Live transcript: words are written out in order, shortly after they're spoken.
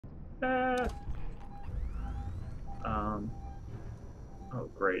Ah. Oh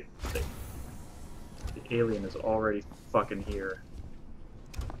great. The alien is already fucking here.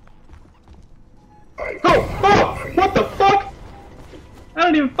 Oh! Oh! What the fuck? I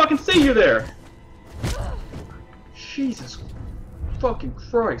don't even fucking see you there! Jesus fucking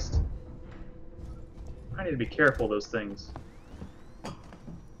Christ. I need to be careful of those things.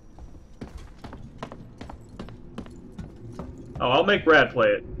 Oh, I'll make Brad play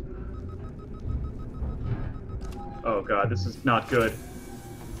it. Oh god, this is not good.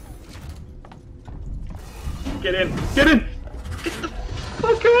 Get in! Get in! Get the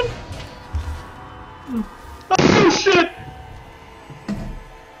fuck in! Oh shit!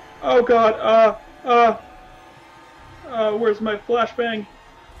 Oh god, where's my flashbang?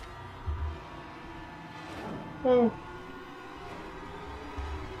 Oh.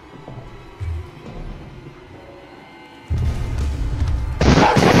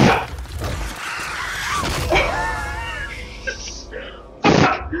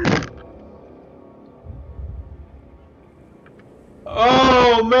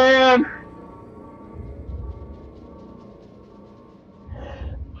 Oh man!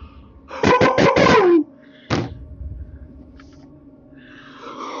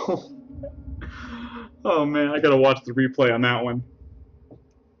 Oh man, I gotta watch the replay on that one.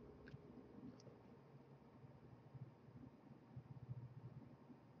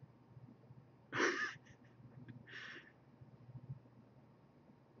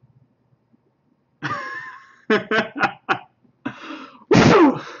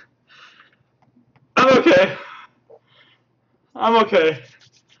 Woo! I'm okay. I'm okay.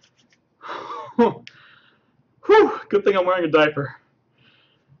 Whew. Good thing I'm wearing a diaper.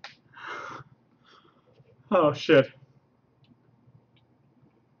 Oh shit.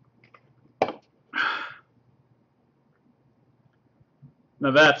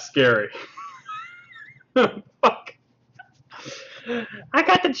 Now that's scary. Fuck. I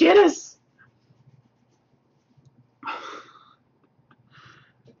got the jitters.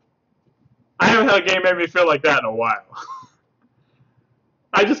 I haven't had a game made me feel like that in a while.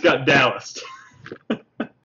 I just got Dallas.